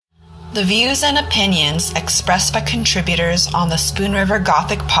The views and opinions expressed by contributors on the Spoon River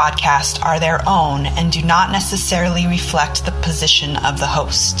Gothic podcast are their own and do not necessarily reflect the position of the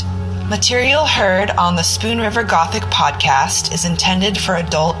host. Material heard on the Spoon River Gothic podcast is intended for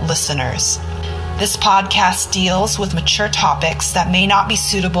adult listeners. This podcast deals with mature topics that may not be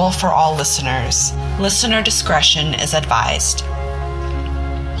suitable for all listeners. Listener discretion is advised.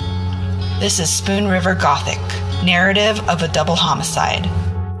 This is Spoon River Gothic, narrative of a double homicide.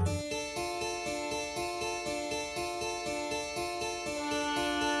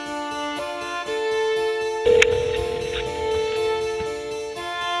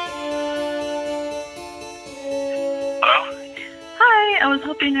 I was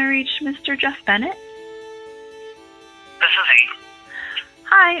hoping to reach Mr. Jeff Bennett. This is he.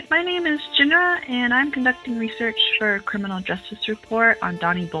 Hi, my name is Jinra, and I'm conducting research for a criminal justice report on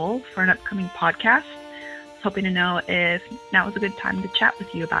Donnie Bull for an upcoming podcast. I was hoping to know if now is a good time to chat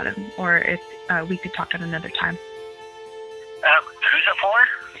with you about him, or if we could talk at another time. Who's it for?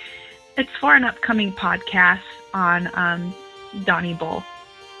 It's for an upcoming podcast on Donnie Bull.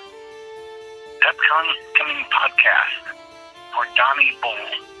 Upcoming podcast for Donnie Bull.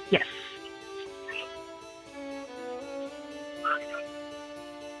 Yes.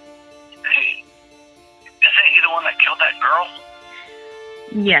 Hey, isn't he the one that killed that girl?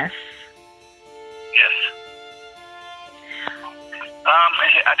 Yes. Yes.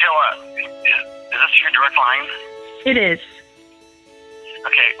 I tell you what, is this your direct line? It is.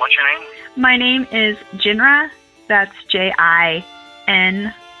 Okay, what's your name? My name is Jinra. That's Jinra.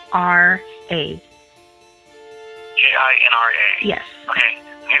 Jinra. Yes. Okay.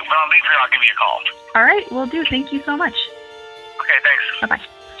 Hey, when I leave here, I'll give you a call. All right, will do. Thank you so much. Okay, thanks. Bye-bye.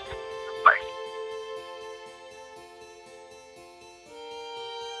 Bye.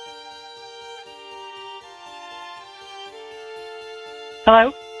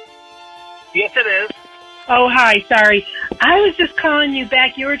 Hello? Yes, it is. Oh, hi. Sorry. I was just calling you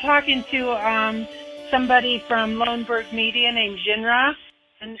back. You were talking to somebody from Loneburg Media named Jinra.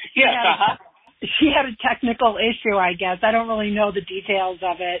 And Yes, she had a technical issue, I guess. I don't really know the details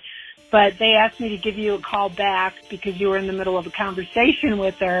of it. But they asked me to give you a call back because you were in the middle of a conversation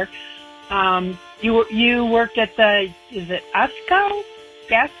with her. You worked at the, is it Usco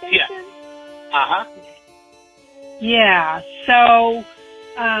gas station? Yeah. Uh-huh. Yeah. So,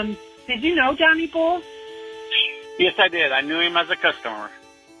 did you know Donnie Bull? Yes, I did. I knew him as a customer.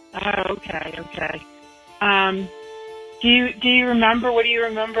 Oh, okay. Do you remember, what do you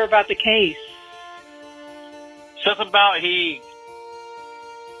remember about the case? Something about he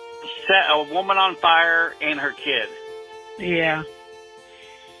set a woman on fire and her kid. Yeah.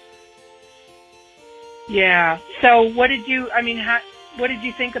 Yeah. So what did you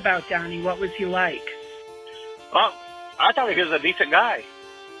think about Donnie? What was he like? Well, I thought he was a decent guy.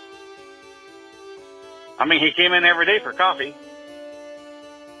 I mean, he came in every day for coffee.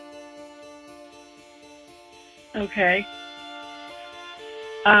 Okay.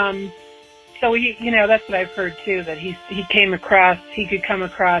 So that's what I've heard too, that he could come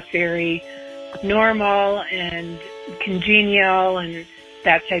across very normal and congenial and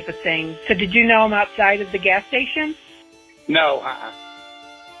that type of thing. So did you know him outside of the gas station? No,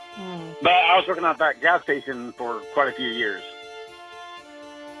 Oh. But I was working at that gas station for quite a few years.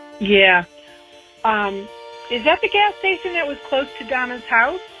 Yeah. Is that the gas station that was close to Donna's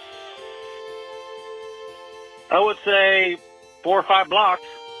house? I would say 4 or 5 blocks,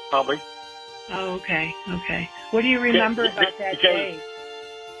 probably. Oh, okay. What do you remember about that day?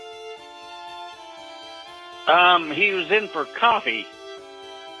 He was in for coffee,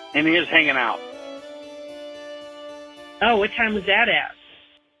 and he was hanging out. Oh, what time was that at?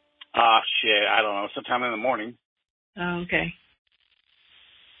 Shit, I don't know, sometime in the morning. Oh, okay.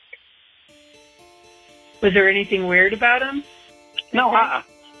 Was there anything weird about him? No,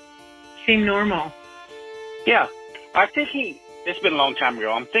 Seemed normal. Yeah, I think it's been a long time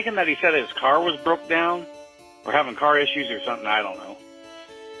ago. I'm thinking that he said his car was broke down or having car issues or something. I don't know.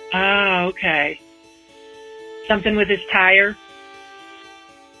 Oh, okay. Something with his tire?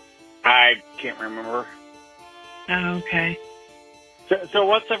 I can't remember. Oh, okay. So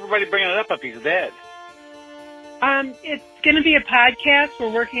what's everybody bringing it up if he's dead? It's going to be a podcast.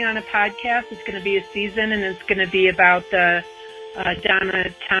 We're working on a podcast. It's going to be a season, and it's going to be about the Donna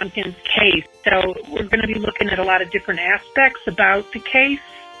Tompkins case. So we're going to be looking at a lot of different aspects about the case.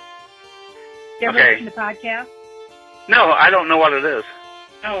 You ever listen to podcasts? No, I don't know what it is.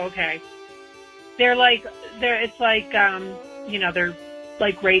 Oh, okay. They're like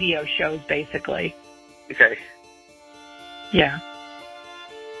radio shows, basically. Okay. Yeah.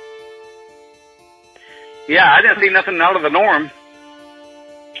 Yeah, I didn't see nothing out of the norm.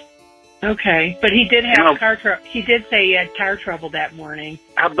 Okay, but he did have car trouble. He did say he had car trouble that morning.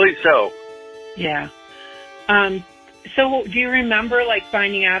 I believe so. Yeah. So do you remember, like,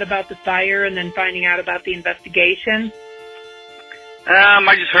 finding out about the fire and then finding out about the investigation?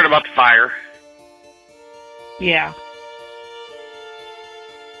 I just heard about the fire. Yeah.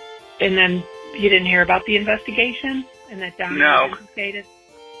 And then you didn't hear about the investigation? And that Donnie investigated?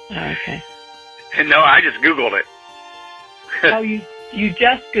 Oh, okay. No, I just Googled it. Oh, you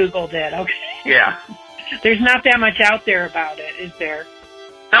just Googled it. Okay. Yeah. There's not that much out there about it, is there?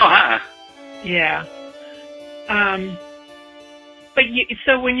 No, huh? Yeah. But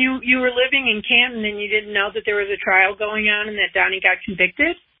so when you were living in Canton and you didn't know that there was a trial going on and that Donnie got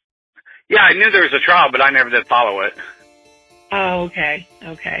convicted? Yeah, I knew there was a trial, but I never did follow it. Oh, okay.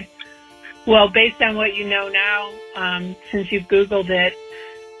 Okay. Well, based on what you know now, since you've Googled it,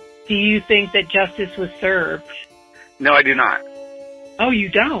 do you think that justice was served? No, I do not. Oh, you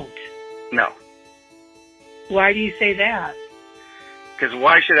don't? No. Why do you say that? Because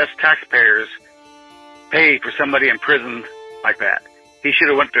why should us taxpayers pay for somebody in prison like that? He should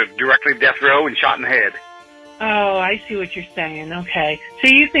have went to directly death row and shot in the head. Oh, I see what you're saying. Okay. So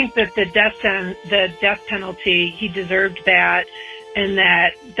you think that the death penalty, he deserved that, and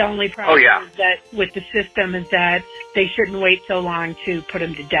that the only problem is that with the system is that they shouldn't wait so long to put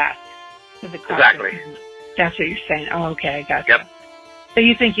him to death. Exactly. That's what you're saying. Oh, okay. I got Yep. So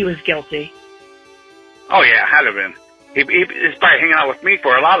you think he was guilty? Oh, yeah, had to have been. He's probably hanging out with me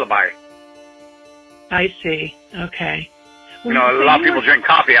for a lullaby. I see. Okay. Well, a lot of people drink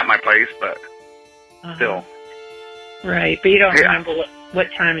coffee at my place, but still. Right, but you don't remember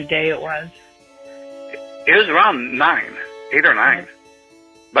what time of day it was? It was around 8 or 9.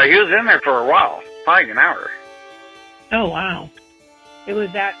 But he was in there for a while, probably an hour. Oh, wow. It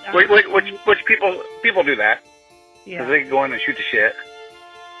was that... Which people do that. Yeah. Because they go in and shoot the shit.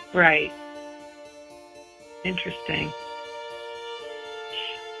 Right. Interesting.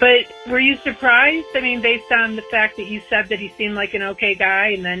 But were you surprised? I mean, based on the fact that you said that he seemed like an okay guy,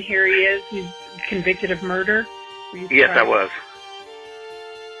 and then here he is, he's convicted of murder? Yes, I was.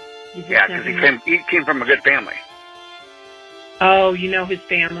 Yeah, because he came from a good family. Oh, you know his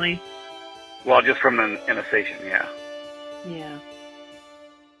family? Well, just from in a station, yeah. Yeah.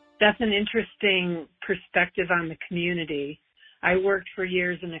 That's an interesting perspective on the community. I worked for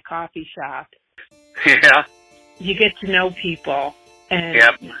years in a coffee shop. Yeah. You get to know people. And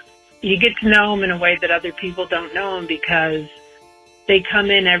yep. You get to know them in a way that other people don't know them because they come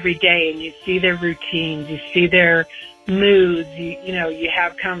in every day and you see their routines, you see their moods, you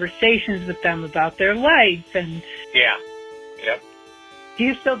have conversations with them about their life. And yeah. Yep. Do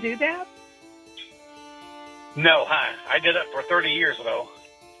you still do that? No, I did it for 30 years, though.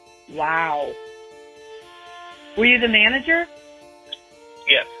 Wow. Were you the manager?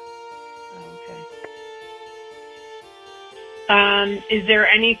 Yes. Okay. Is there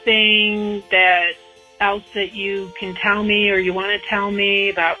anything else that you can tell me or you want to tell me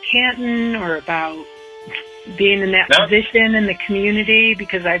about Canton or about being in that position in the community?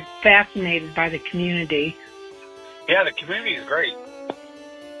 Because I'm fascinated by the community. Yeah, the community is great.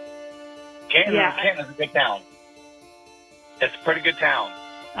 Canton's a good town. It's a pretty good town.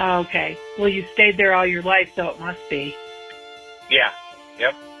 Oh, okay. Well, you stayed there all your life, so it must be. Yeah.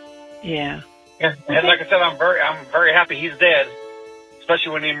 Yep. Yeah. And like I said, I'm very happy he's dead,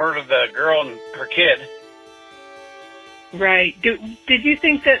 especially when he murdered the girl and her kid. Right. Did you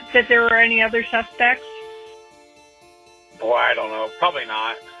think that there were any other suspects? Boy, I don't know. Probably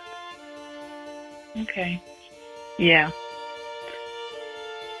not. Okay. Yeah.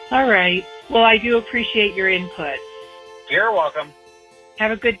 All right. Well, I do appreciate your input. You're welcome.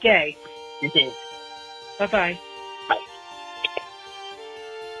 Have a good day. You too. Bye-bye. Bye.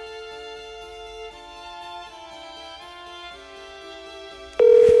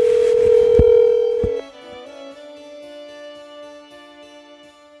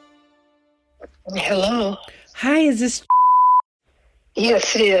 Hello. Hi, is this...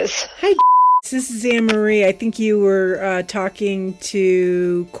 Yes, it is. Hi, this is Anne Marie. I think you were talking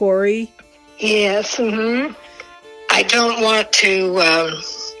to Corey. Yes, I don't want to,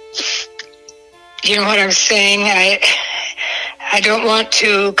 you know what I'm saying? I don't want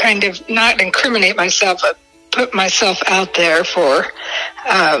to kind of not incriminate myself, but put myself out there for...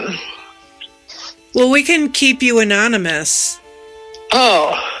 Well, we can keep you anonymous.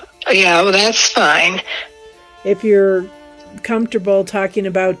 Oh, yeah, well, that's fine. If you're comfortable talking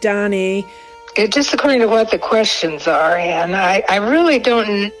about Donnie. Just according to what the questions are, and I really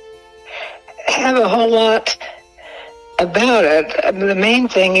don't have a whole lot about it. The main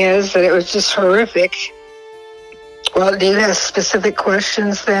thing is that it was just horrific. Well, do you have specific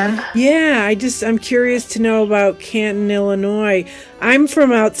questions then? Yeah, I'm curious to know about Canton, Illinois. I'm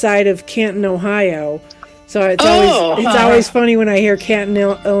from outside of Canton, Ohio. So it's always funny when I hear Canton,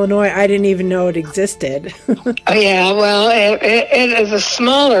 Illinois. I didn't even know it existed. Yeah, well, it is a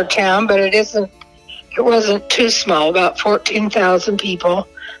smaller town, but it wasn't too small, about 14,000 people.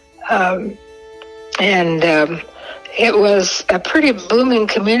 It was a pretty booming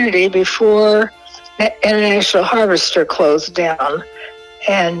community before the International Harvester closed down.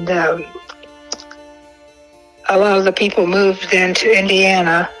 And a lot of the people moved then to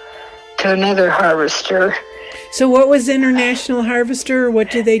Indiana to another harvester. So what was International Harvester? What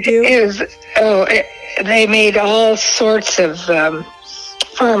did they do? They made all sorts of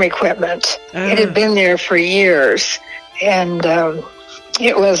farm equipment. It had been there for years, and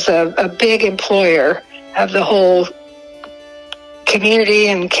it was a big employer of the whole community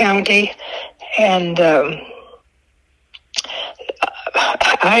and county. And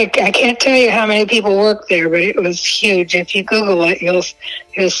I can't tell you how many people worked there, but it was huge. If you Google it, you'll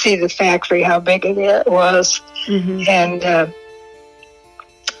see the factory, how big it was. Mm-hmm. And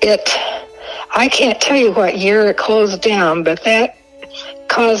I can't tell you what year it closed down, but that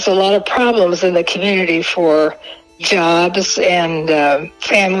caused a lot of problems in the community for jobs and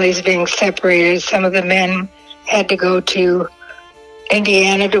families being separated. Some of the men had to go to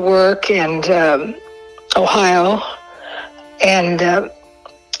Indiana to work, and Ohio, and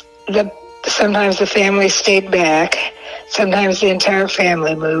sometimes the family stayed back. Sometimes the entire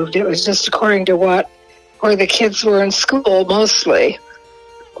family moved. It was just according to where the kids were in school mostly.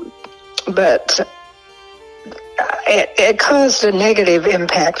 But it caused a negative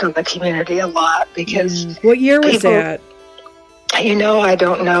impact on the community a lot because... What year was that? I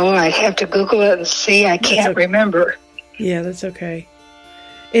don't know. I have to Google it and see. I can't remember. Yeah, that's okay.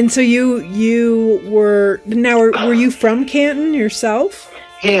 And so you were you from Canton yourself?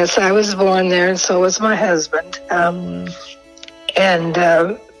 Yes, I was born there, and so was my husband.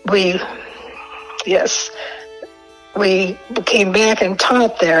 We came back and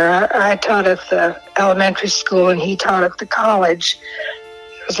taught there. I taught at the elementary school, and he taught at the college.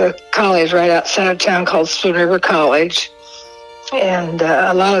 There was a college right outside of town called Spoon River College, and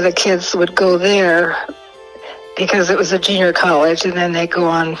a lot of the kids would go there because it was a junior college, and then they go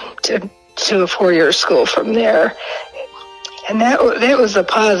on to a 4-year school from there. And that was a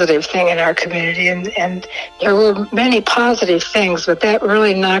positive thing in our community, and there were many positive things, but that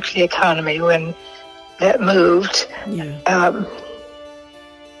really knocked the economy when that moved. Yeah.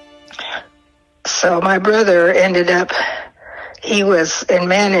 So my brother he was in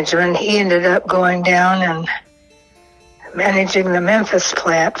management. He ended up going down and managing the Memphis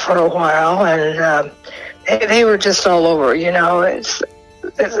plant for a while, and they were just all over,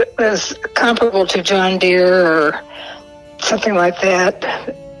 It was comparable to John Deere or something like that.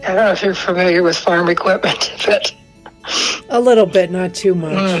 I don't know if you're familiar with farm equipment, but... A little bit, not too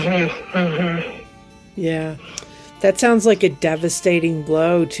much. Mm-hmm, mm-hmm. Yeah. That sounds like a devastating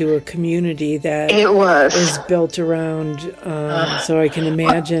blow to a community that it was is built around, so I can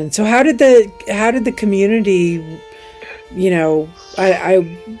imagine. So how did the community,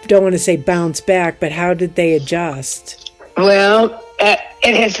 I don't want to say bounce back, but how did they adjust? Well,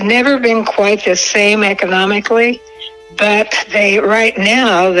 it has never been quite the same economically, but right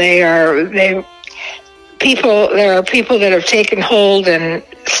now there are people that have taken hold and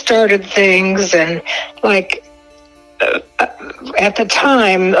started things, and like at the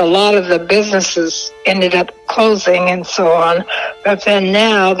time a lot of the businesses ended up closing and so on, but then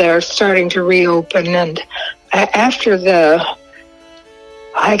now they're starting to reopen. And after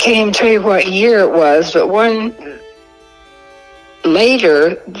I can't even tell you what year it was, but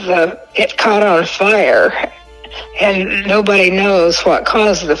later it caught on fire, and nobody knows what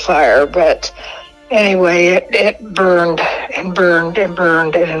caused the fire, but anyway, it burned and burned and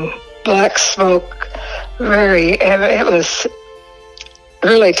burned, and black smoke. It was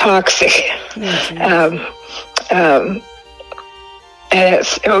really toxic. Mm-hmm. And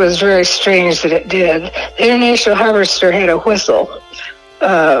it was very strange that it did. The International Harvester had a whistle,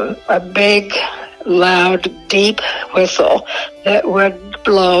 a big, loud, deep whistle that would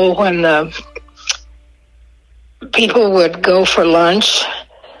blow when the people would go for lunch.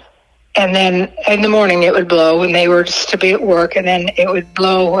 And then in the morning it would blow when they were just to be at work, and then it would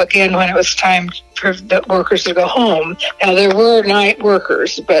blow again when it was time for the workers to go home. Now, there were night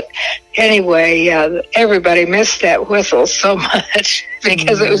workers, but anyway, everybody missed that whistle so much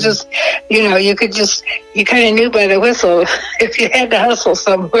because it was just, you kind of knew by the whistle if you had to hustle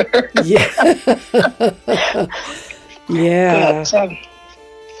somewhere. Yeah. Yeah.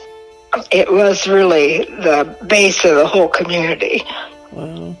 it was really the base of the whole community.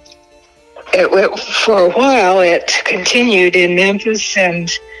 Wow. For a while, it continued in Memphis and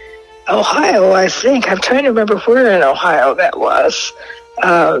Ohio, I think. I'm trying to remember where in Ohio that was,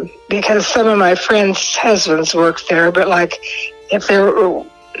 because some of my friends' husbands worked there. But like, if there were,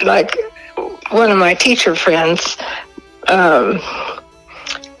 like, one of my teacher friends, her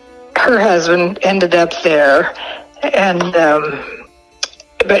husband ended up there, and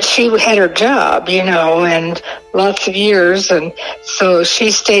but she had her job, and lots of years, and so she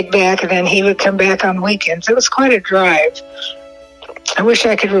stayed back, and then he would come back on weekends. It was quite a drive. I wish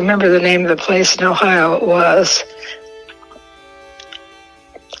I could remember the name of the place in Ohio it was.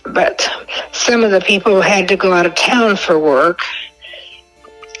 But some of the people had to go out of town for work.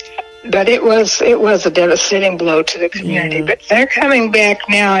 But it was a devastating blow to the community. Yeah. But they're coming back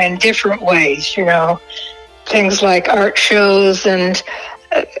now in different ways, things like art shows and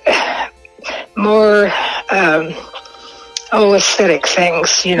more aesthetic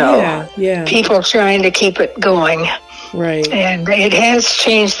things, Yeah. People trying to keep it going. Right. And it has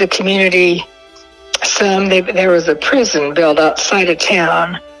changed the community some. There was a prison built outside of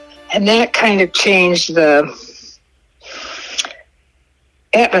town, and that kind of changed the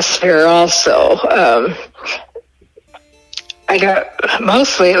atmosphere also.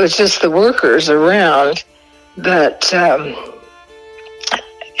 Mostly it was just the workers around, but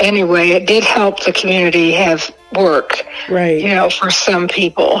anyway, it did help the community have work, right? For some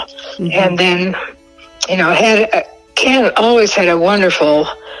people. Mm-hmm. And then, Canton always had a wonderful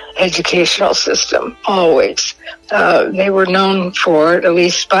educational system, always. They were known for it, at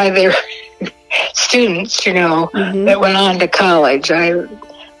least by their students, mm-hmm. that went on to college. I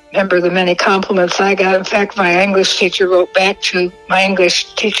remember the many compliments I got. In fact, my English teacher wrote back to my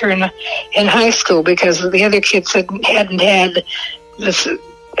English teacher in high school because the other kids hadn't had this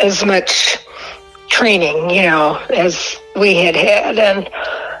as much training, as we had. And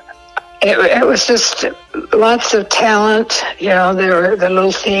it was just lots of talent. There were the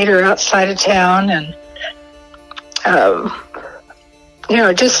little theater outside of town, and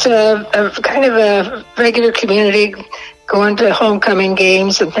just a kind of a regular community. Going to homecoming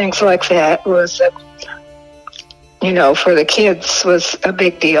games and things like that was, for the kids was a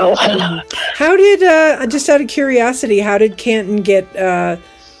big deal. How did, just out of curiosity, how did Canton get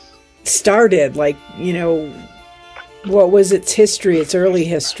started? Like, what was its history, its early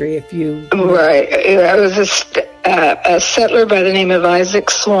history, if you... Right. I was a settler by the name of Isaac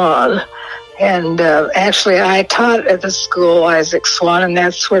Swan. And actually, I taught at the school, Isaac Swan, and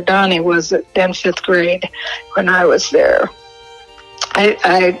that's where Donnie was in 5th grade when I was there.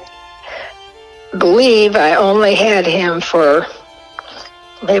 I believe I only had him for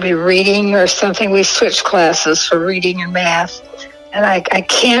maybe reading or something. We switched classes for reading and math. And I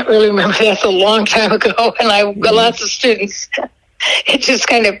can't really remember. That's a long time ago, and I got lots of students. It just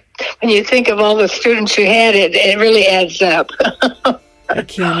kind of, when you think of all the students you had, it really adds up. I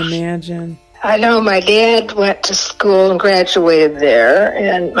can't imagine. I know my dad went to school and graduated there,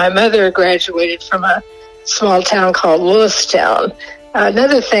 and my mother graduated from a small town called Lewistown.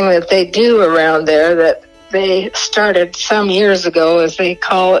 Another thing that they do around there that they started some years ago is they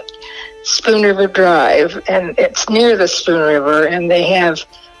call it Spoon River Drive, and it's near the Spoon River, and they have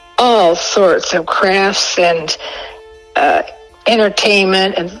all sorts of crafts and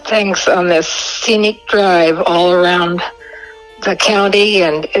entertainment and things on this scenic drive all around the county,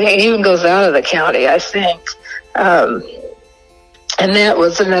 and it even goes out of the county, I think. And that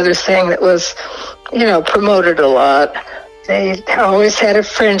was another thing that was, promoted a lot. They always had a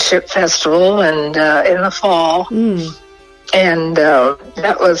friendship festival and in the fall. And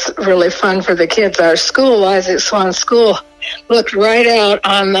that was really fun for the kids. Our school, Isaac Swan School, looked right out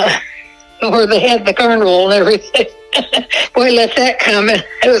on where they had the carnival and everything. Boy, let that come. It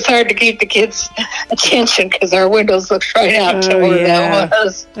was hard to keep the kids' attention because our windows looked right out to where that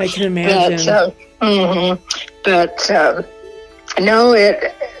was. I can imagine. But no,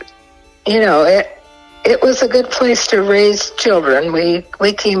 it was a good place to raise children.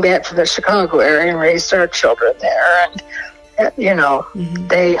 We came back from the Chicago area and raised our children there, and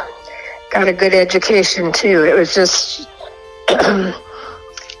they got a good education too. It was just.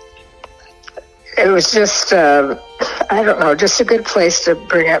 I don't know, just a good place to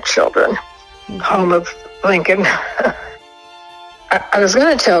bring up children. Home of Lincoln. I was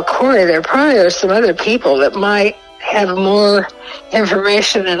going to tell Corey there probably are some other people that might have more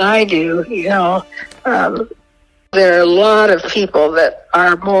information than I do. There are a lot of people that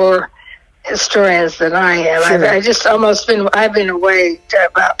are more historians than I am. Sure. I've been away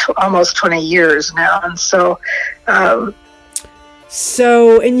about almost 20 years now, and so.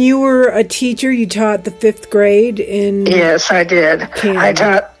 So, and you were a teacher, you taught the 5th grade in... Yes, I did. Canton. I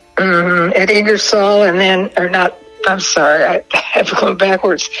taught at Ingersoll and then, I'm going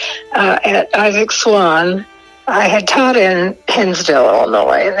backwards. At Isaac Swan, I had taught in Hinsdale,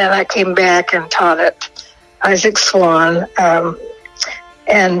 Illinois, and then I came back and taught at Isaac Swan.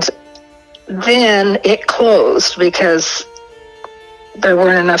 And then it closed because there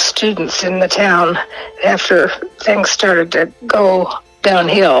weren't enough students in the town after things started to go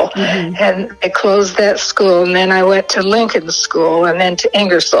downhill. Mm-hmm. And they closed that school, and then I went to Lincoln School and then to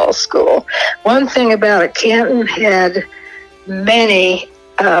Ingersoll School. One thing about it, Canton had many,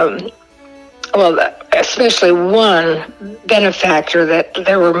 especially one benefactor, that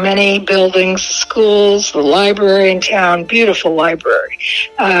there were many buildings, schools, the library in town, beautiful library,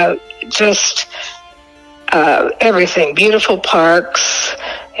 everything, beautiful parks,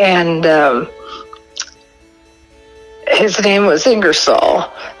 and his name was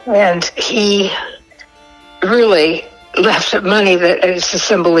Ingersoll, and he really left money that is just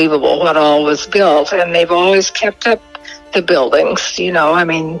unbelievable what all was built, and they've always kept up the buildings,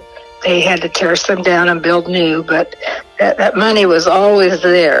 they had to tear some down and build new, but that money was always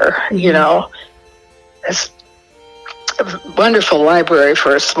there, mm-hmm. It's a wonderful library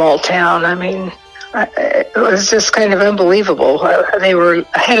for a small town. It was just kind of unbelievable. They were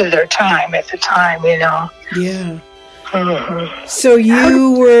ahead of their time at the time, Yeah. Mm-hmm. So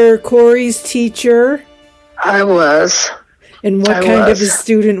you were Corey's teacher? I was. And what kind of a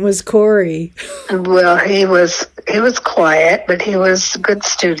student was Corey? Well, he was quiet, but he was a good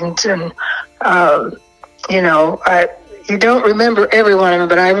student. And, you don't remember every one of them,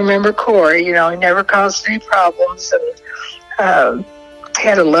 but I remember Corey. He never caused any problems, and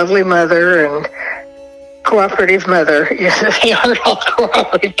had a lovely mother and cooperative mother. They aren't all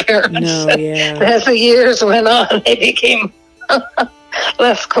cooperative parents. No, yeah. As the years went on, they became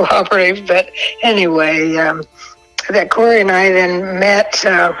less cooperative. But anyway, that Corey and I then met.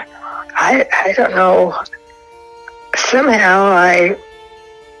 I don't know. Somehow I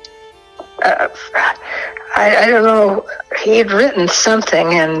don't know. He had written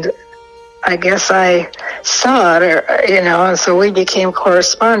something, and I guess I saw it, and so we became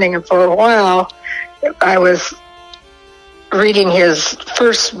corresponding. And for a while, I was reading his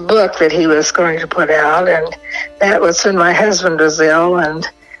first book that he was going to put out, and that was when my husband was ill, and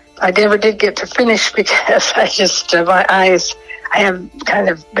I never did get to finish because my eyes, I have kind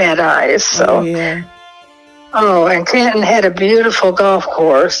of bad eyes, so. Oh, yeah. Oh, and Canton had a beautiful golf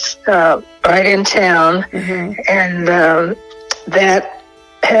course right in town, mm-hmm. and that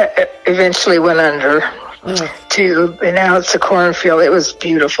eventually went under and now it's a cornfield. It was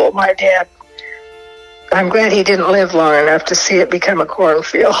beautiful. My dad, I'm glad he didn't live long enough to see it become a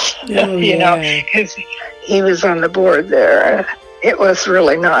cornfield, because he was on the board there. It was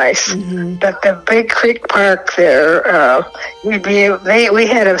really nice. Mm-hmm. But the Big Creek Park there, we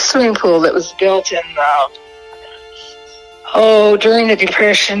had a swimming pool that was built in, during the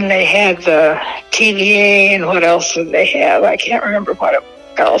Depression. They had the TVA, and what else did they have? I can't remember what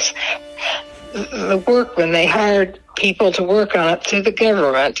else. The workmen, they hired people to work on it through the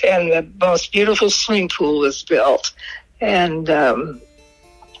government, and the most beautiful swimming pool was built. And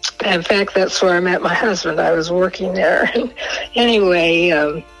in fact, that's where I met my husband. I was working there. Anyway,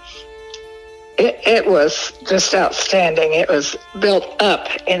 it was just outstanding. It was built up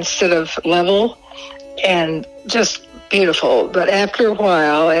instead of level, and just beautiful. But after a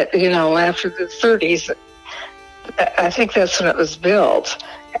while, after the 30s, I think that's when it was built,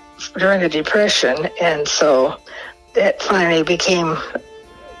 during the Depression, and so it finally became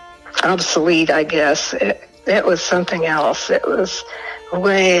obsolete, I guess. It was something else. It was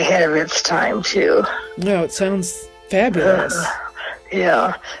way ahead of its time, too. No, it sounds fabulous.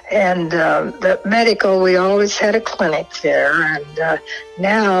 Yeah, and the medical, we always had a clinic there, and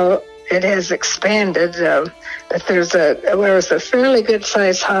now it has expanded, but there was a fairly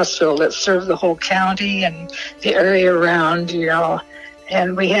good-sized hospital that served the whole county and the area around,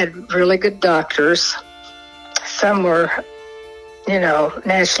 and we had really good doctors. Some were,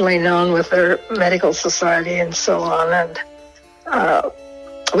 nationally known with their medical society and so on, and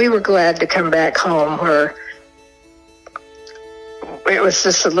we were glad to come back home where it was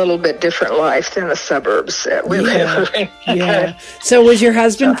just a little bit different life than the suburbs that we were in. Yeah. So was your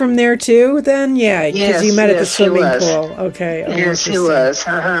husband from there too then? Yeah, because you met at the swimming pool. Okay. Oh, yes, he was.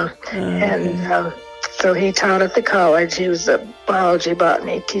 And so he taught at the college. He was a biology,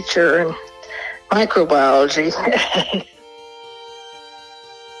 botany teacher and microbiology.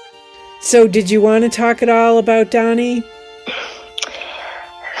 So did you want to talk at all about Donnie?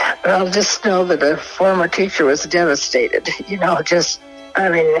 I'll just know that a former teacher was devastated.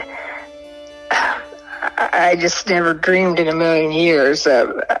 I just never dreamed in a million years.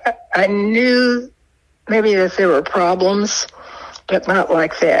 I knew maybe that there were problems, but not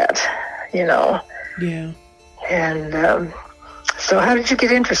like that, Yeah. And so how did you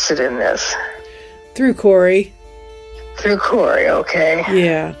get interested in this? Through Corey. Through Corey, okay.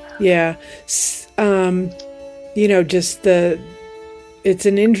 Yeah. It's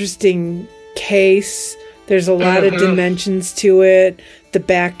an interesting case. There's a lot of dimensions to it. The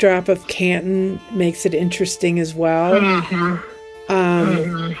backdrop of Canton makes it interesting as well.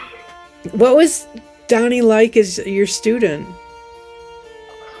 What was Donnie like as your student?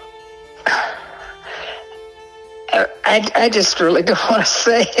 I just really don't want to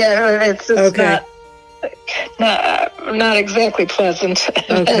say it. It's okay. Not exactly pleasant.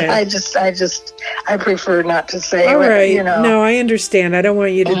 Okay. I prefer not to say. All right. No, I understand. I don't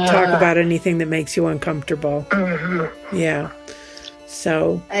want you to talk about anything that makes you uncomfortable. Yeah.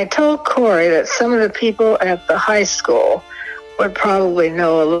 So I told Corey that some of the people at the high school would probably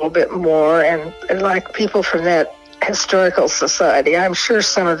know a little bit more, and like people from that historical society, I'm sure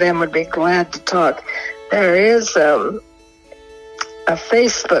some of them would be glad to talk. There is a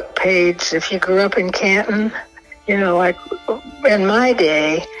Facebook page if you grew up in Canton, like in my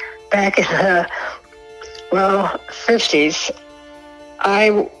day, back in the 50s.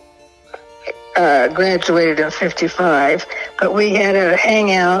 I graduated in 55, but we had a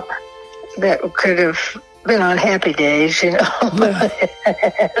hangout that could have been on Happy Days, a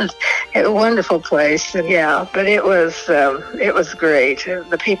wonderful place. And but it was great.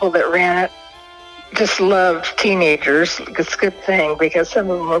 The people that ran it just loved teenagers. It's a good thing because some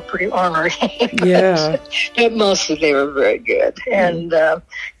of them were pretty ornery. Yeah. But most of them were very good. And,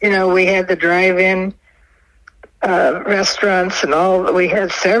 we had the drive-in restaurants and all. We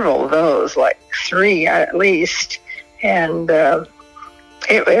had several of those, like 3 at least. And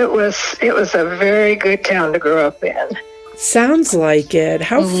it was a very good town to grow up in. Sounds like it.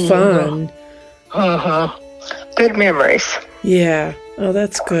 How fun. Good memories. Yeah. Oh,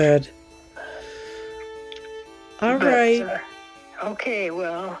 that's good. All right. Okay,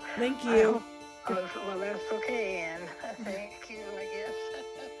 well. Thank you. Well, that's okay, Ann. Thank you, I guess.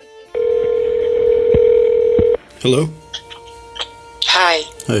 Hello? Hi.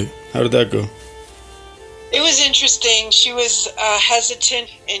 Hey, how did that go? It was interesting. She was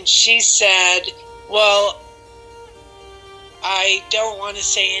hesitant, and she said, well, I don't want to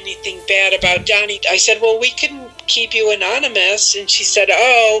say anything bad about Donnie. I said, well, we can keep you anonymous. And she said,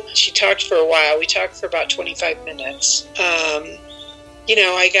 she talked for a while. We talked for about 25 minutes. I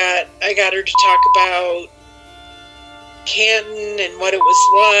got her to talk about Canton and what it was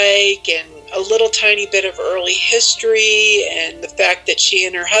like, and a little tiny bit of early history, and the fact that she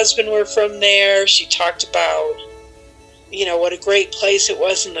and her husband were from there. She talked about, what a great place it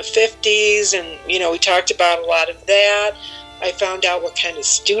was in the 50s, and, we talked about a lot of that. I found out what kind of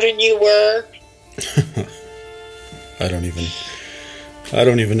student you were. I don't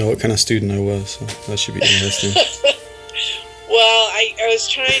even know what kind of student I was, so that should be interesting. Well, I was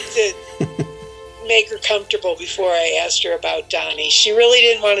trying to make her comfortable before I asked her about Donnie. She really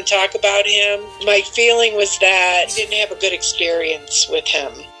didn't want to talk about him. My feeling was that I didn't have a good experience with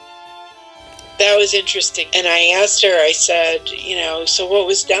him. That was interesting. And I asked her, I said, so what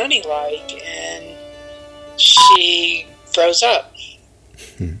was Donnie like? And she froze up.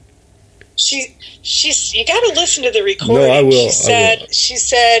 She's you got to listen to the recording. No, I will. She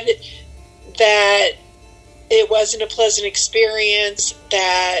said that it wasn't a pleasant experience,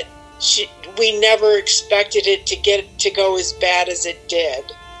 that we never expected it to go as bad as it did.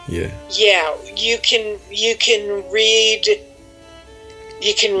 Yeah. Yeah, you can read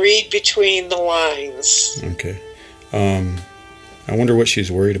between the lines. Okay. I wonder what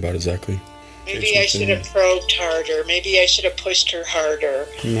she's worried about exactly. Maybe I should have probed harder. Maybe I should have pushed her harder.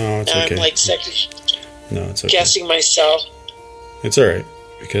 No, it's okay. I'm it's okay. Guessing myself. It's all right,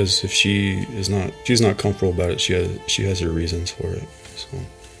 because if she's not comfortable about it, she has her reasons for it. So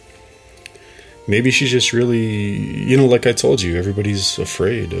maybe she's just really, like I told you, everybody's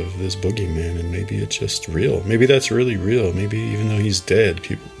afraid of this boogeyman, and maybe it's just real. Maybe that's really real. Maybe even though he's dead,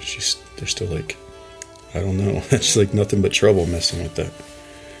 they're still like, I don't know. It's like nothing but trouble messing with that.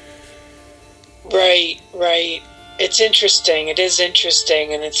 Right. It's interesting. It is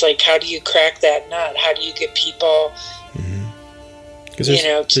interesting, and it's like, how do you crack that nut? How do you get people,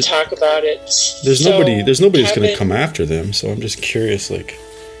 to talk about it? There's nobody who's going to come after them. So I'm just curious, like,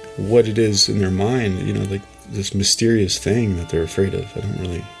 what it is in their mind. Like this mysterious thing that they're afraid of. I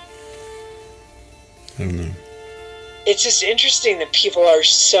don't know. it's just interesting that people are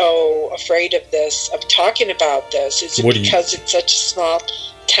so afraid of this, of talking about this. Is it because it's such a small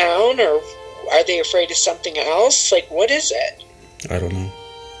town, or are they afraid of something else? Like, what is it? I don't know.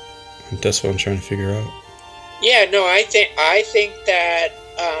 That's what I'm trying to figure out. Yeah, no, I think that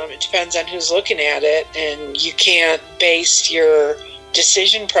it depends on who's looking at it, and you can't base your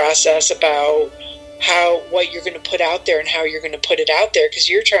decision process about what you're going to put out there and how you're going to put it out there, because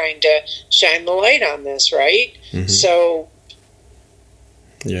you're trying to shine the light on this, right? Mm-hmm. So,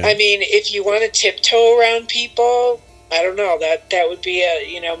 yeah. I mean, if you want to tiptoe around people, I don't know, that would be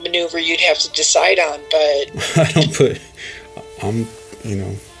a maneuver you'd have to decide on. But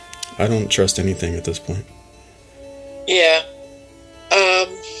I don't trust anything at this point. Yeah.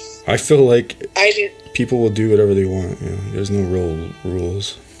 I feel like people will do whatever they want. There's no real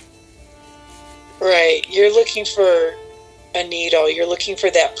rules. Right. You're looking for a needle. You're looking for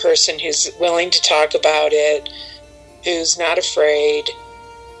that person who's willing to talk about it, who's not afraid.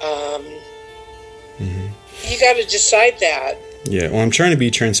 You got to decide that. Yeah. Well, I'm trying to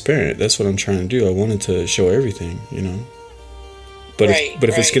be transparent. That's what I'm trying to do. I wanted to show everything, But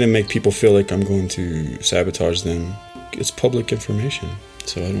if it's going to make people feel like I'm going to sabotage them, it's public information.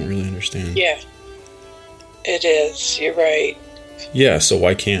 So I don't really understand. Yeah. It is. You're right. Yeah. So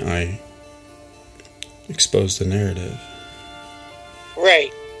why can't I expose the narrative?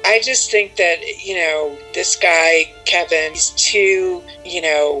 Right. I just think that, this guy, Kevin, is too,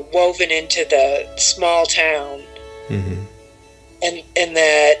 woven into the small town. Mm-hmm. And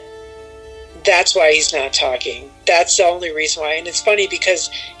that's why he's not talking. That's the only reason why. And it's funny because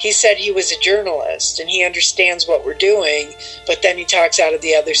he said he was a journalist and he understands what we're doing, but then he talks out of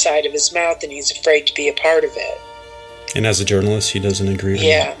the other side of his mouth and he's afraid to be a part of it. And as a journalist, he doesn't agree with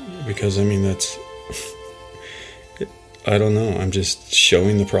Yeah. it. Because, that's... I don't know. I'm just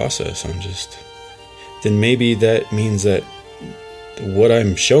showing the process. Then maybe that means that what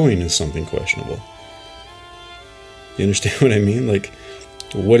I'm showing is something questionable. You understand what I mean? Like,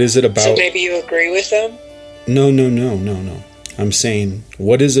 what is it about... So maybe you agree with them? No. I'm saying,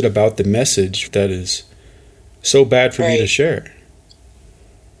 what is it about the message that is so bad for me to share?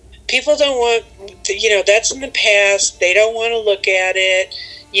 People don't want, that's in the past. They don't want to look at it.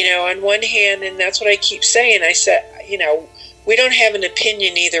 On one hand, and that's what I keep saying, I said, we don't have an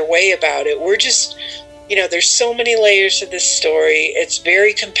opinion either way about it. We're just, there's so many layers to this story. It's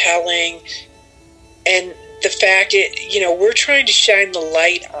very compelling. And the fact we're trying to shine the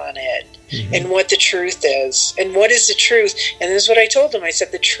light on it. Mm-hmm. And what the truth is. And what is the truth? And this is what I told him. I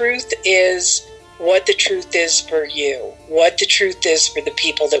said, the truth is what the truth is for you. What the truth is for the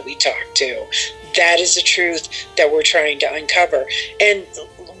people that we talk to. That is the truth that we're trying to uncover. And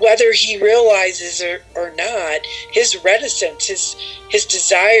whether he realizes or not, his reticence, his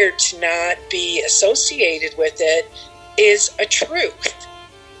desire to not be associated with it is a truth.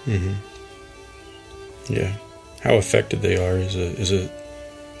 Mm-hmm. Yeah. How affected they are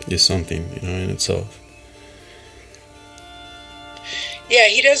is something, in itself. Yeah,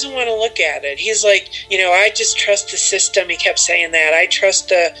 he doesn't want to look at it. He's like, I just trust the system. He kept saying that. I trust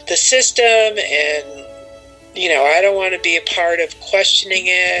the system, and, I don't want to be a part of questioning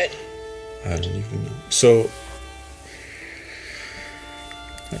it. I don't even know. So,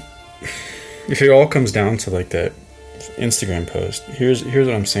 if it all comes down to, like, that Instagram post, here's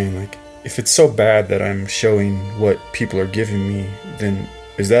what I'm saying. Like, if it's so bad that I'm showing what people are giving me, then...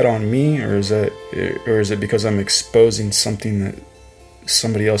 is that on me, or is it because I'm exposing something that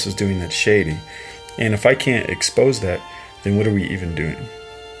somebody else is doing that's shady? And if I can't expose that, then what are we even doing?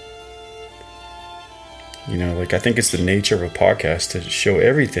 I think it's the nature of a podcast to show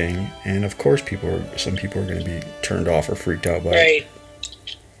everything, and of course some people are going to be turned off or freaked out by it.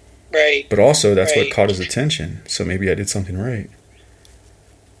 Right. But also that's what caught his attention, so maybe I did something right.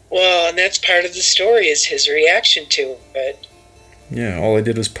 Well, and that's part of the story, is his reaction to it. Yeah, all I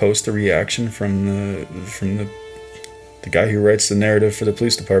did was post the reaction from the guy who writes the narrative for the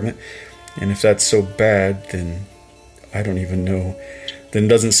police department. And if that's so bad, then I don't even know. Then it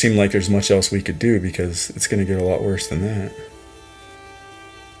doesn't seem like there's much else we could do, because it's going to get a lot worse than that.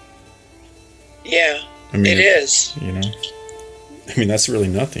 Yeah, it is. That's really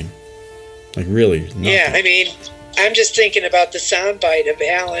nothing. Like, really nothing. Yeah, I'm just thinking about the soundbite of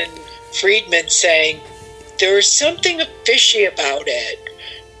Alan Friedman saying, there was something fishy about it.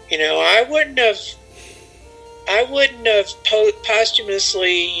 I wouldn't have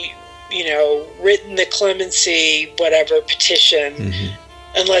posthumously, written the clemency, whatever, petition,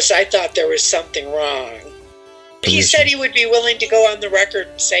 unless I thought there was something wrong. He said he would be willing to go on the record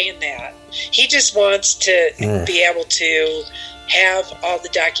saying that. He just wants to be able to have all the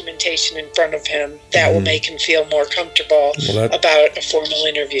documentation in front of him that will make him feel more comfortable about a formal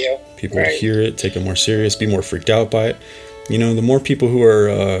interview. People will hear it, take it more serious, be more freaked out by it. You know, the more people who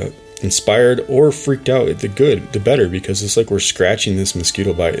are inspired or freaked out, the better, because it's like we're scratching this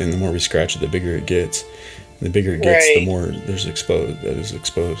mosquito bite, and the more we scratch it, the bigger it gets. And the bigger it gets, the more there's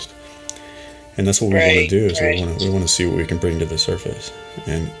exposed. And that's what we want to do, is we want to see what we can bring to the surface.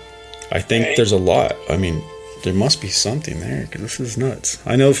 And I think there's a lot. I mean, there must be something there, because this is nuts.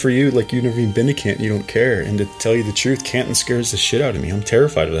 I know for you, like, you've never even been to Canton, you don't care. And to tell you the truth, Canton scares the shit out of me. I'm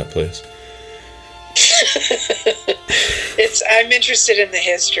terrified of that place. I'm interested in the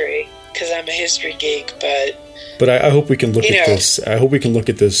history, because I'm a history geek, but I hope we can look at this. I hope we can look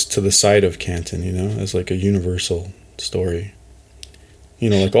at this to the side of Canton, you know, as like a universal story. You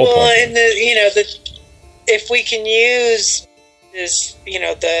know, like all. Well, and if we can use this, you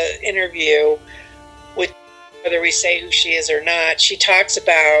know, the interview with, whether we say who she is or not, she talks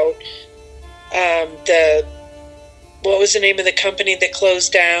about what was the name of the company that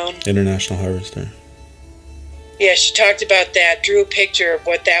closed down? International Harvester. Yeah, she talked about that, drew a picture of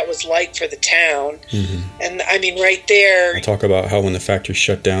what that was like for the town. And I mean, right there. I talk about how when the factory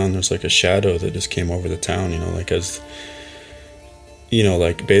shut down, there's like a shadow that just came over the town, you know, like as, you know,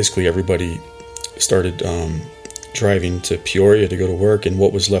 like basically everybody started driving to Peoria to go to work, and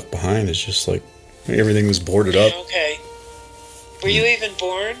what was left behind is just like everything was boarded up. Okay. Were you even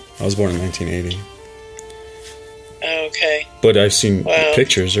born? I was born in 1980. Okay. But I've seen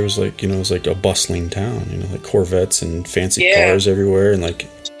pictures. There was like, you know, it was like a bustling town, you know, like Corvettes and fancy cars everywhere, and like.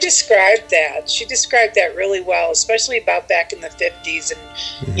 She described that really well, especially about back in the 50s, and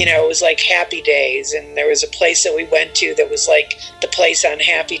you know, it was like Happy Days, and there was a place that we went to that was like the place on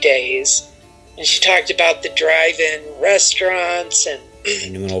Happy Days, and she talked about the drive-in restaurants, and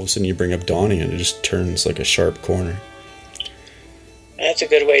then all of a sudden you bring up Donnie, and it just turns like a sharp corner. That's a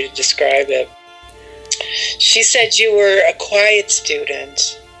good way to describe it. She said you were a quiet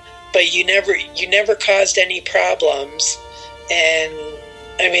student, but you never caused any problems, and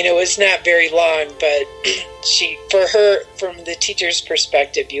I mean, it was not very long, but from the teacher's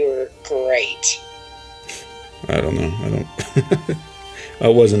perspective, you were great. I don't know. I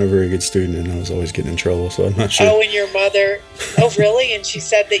wasn't a very good student, and I was always getting in trouble, so I'm not sure. Oh, and your mother? Oh, really? And she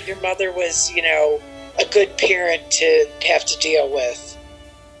said that your mother was, you know, a good parent to have to deal with.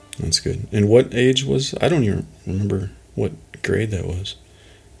 That's good. And what age was? I don't even remember what grade that was.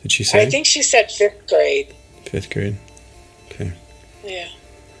 Did she say? I think she said 5th grade. 5th grade? Okay. Yeah.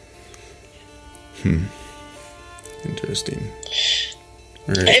 Interesting.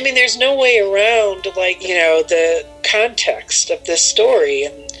 All right. I mean, there's no way around, like, you know, the context of this story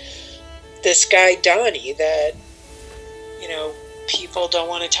and this guy, Donnie, that, you know, people don't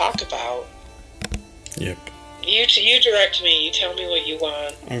want to talk about. Yep. You direct me. You tell me what you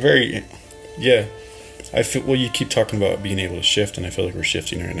want. I feel, well, you keep talking about being able to shift, and I feel like we're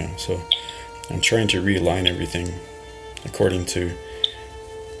shifting right now. So I'm trying to realign everything according to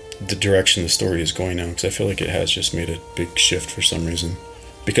the direction the story is going now, because I feel like it has just made a big shift for some reason.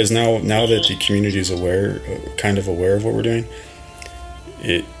 Because now that the community is kind of aware of what we're doing,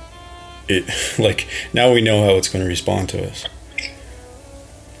 it like, now we know how it's going to respond to us.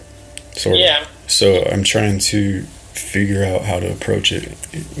 Sort of. Yeah. So I'm trying to figure out how to approach it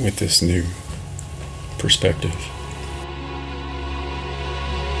with this new perspective.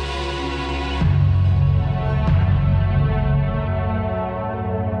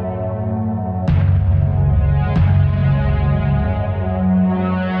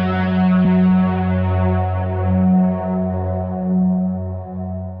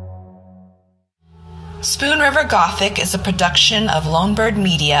 Spoon River Gothic is a production of Lonebird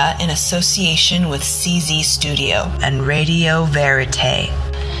Media in association with CZ Studio and Radio Verite.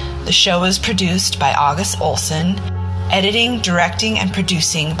 The show is produced by August Olson, editing, directing, and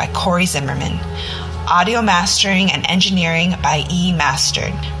producing by Corey Zimmerman, audio mastering and engineering by E.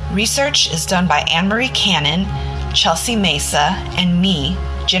 Mastered. Research is done by Anne-Marie Cannon, Chelsea Mesa, and me,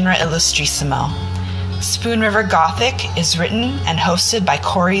 Jinra Illustrissimo. Spoon River Gothic is written and hosted by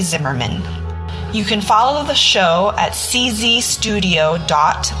Corey Zimmerman. You can follow the show at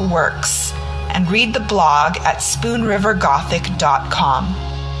czstudio.works and read the blog at spoonrivergothic.com.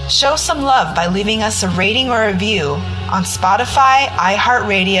 Show some love by leaving us a rating or review on Spotify,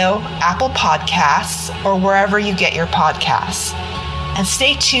 iHeartRadio, Apple Podcasts, or wherever you get your podcasts. And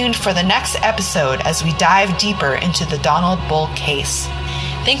stay tuned for the next episode as we dive deeper into the Donald Bull case.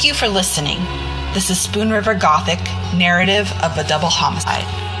 Thank you for listening. This is Spoon River Gothic, narrative of a double homicide.